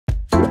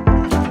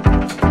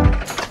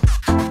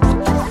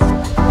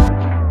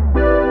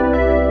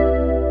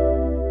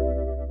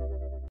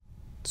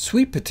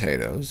sweet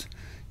potatoes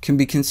can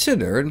be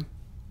considered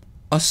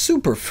a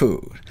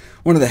superfood,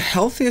 one of the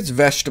healthiest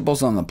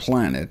vegetables on the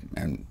planet,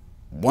 and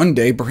one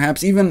day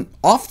perhaps even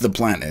off the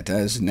planet,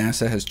 as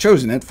NASA has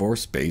chosen it for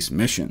space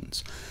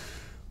missions.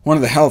 One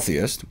of the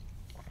healthiest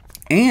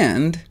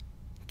and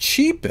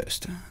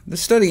cheapest. The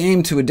study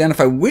aimed to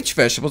identify which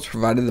vegetables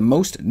provided the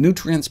most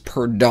nutrients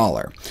per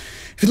dollar.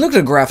 If you look at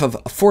a graph of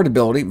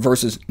affordability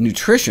versus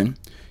nutrition,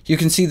 you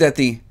can see that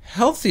the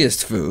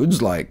healthiest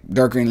foods, like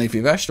dark green leafy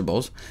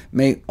vegetables,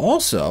 may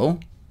also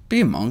be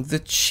among the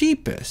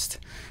cheapest,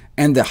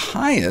 and the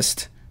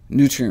highest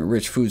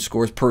nutrient-rich food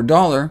scores per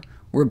dollar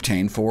were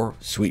obtained for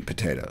sweet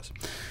potatoes.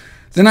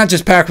 They're not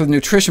just packed with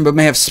nutrition, but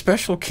may have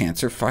special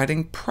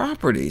cancer-fighting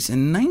properties.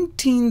 In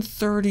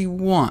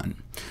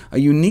 1931, a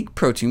unique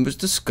protein was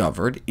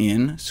discovered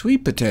in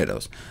sweet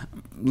potatoes.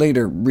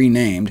 Later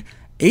renamed,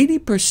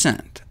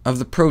 80% of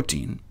the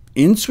protein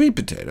in sweet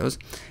potatoes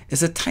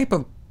is a type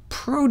of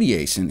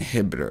protease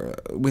inhibitor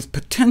with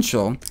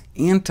potential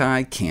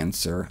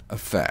anti-cancer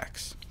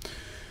effects.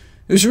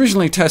 It was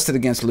originally tested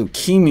against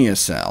leukemia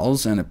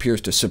cells and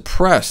appears to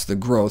suppress the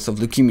growth of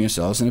leukemia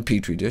cells in a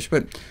petri dish,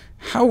 but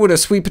how would a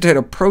sweet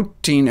potato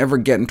protein ever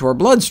get into our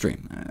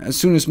bloodstream? As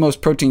soon as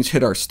most proteins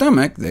hit our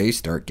stomach, they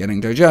start getting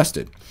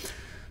digested.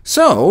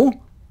 So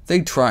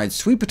they tried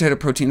sweet potato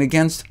protein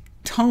against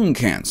tongue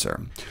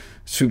cancer.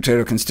 Sweet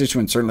potato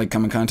constituents certainly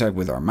come in contact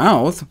with our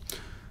mouth.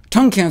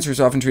 Tongue cancer is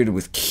often treated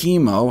with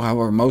chemo.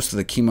 However, most of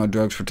the chemo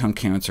drugs for tongue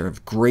cancer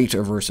have great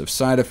aversive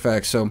side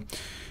effects, so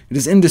it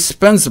is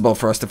indispensable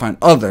for us to find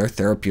other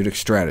therapeutic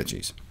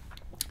strategies.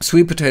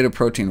 Sweet potato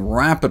protein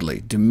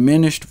rapidly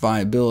diminished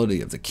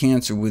viability of the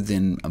cancer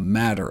within a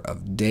matter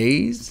of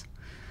days,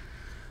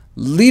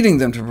 leading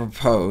them to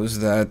propose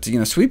that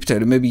sweet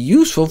potato may be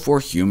useful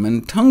for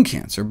human tongue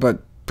cancer,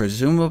 but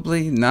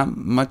presumably not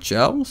much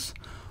else.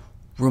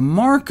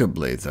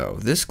 Remarkably, though,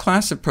 this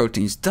class of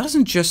proteins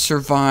doesn't just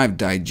survive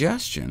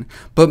digestion,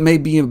 but may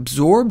be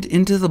absorbed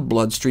into the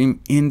bloodstream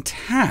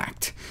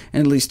intact,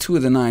 and at least 2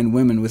 of the 9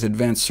 women with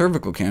advanced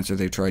cervical cancer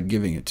they tried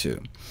giving it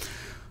to.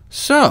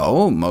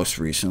 So, most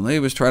recently, it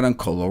was tried on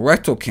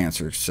colorectal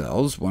cancer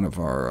cells, one of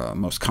our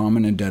most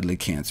common and deadly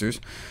cancers.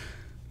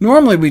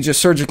 Normally, we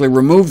just surgically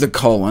remove the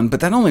colon,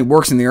 but that only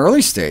works in the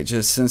early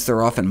stages, since there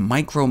are often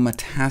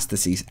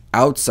micrometastases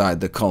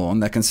outside the colon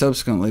that can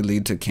subsequently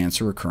lead to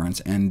cancer recurrence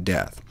and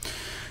death.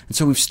 And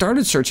so we've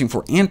started searching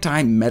for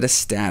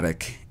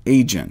anti-metastatic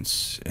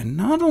agents. And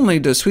not only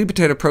does sweet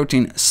potato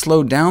protein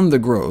slow down the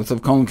growth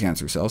of colon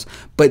cancer cells,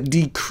 but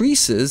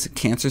decreases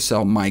cancer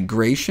cell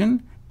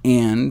migration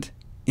and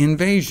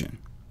invasion.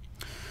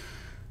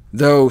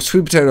 Though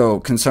sweet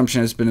potato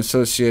consumption has been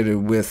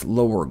associated with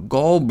lower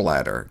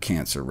gallbladder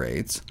cancer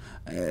rates,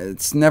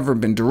 it's never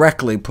been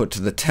directly put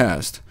to the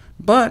test.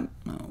 But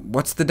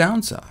what's the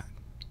downside?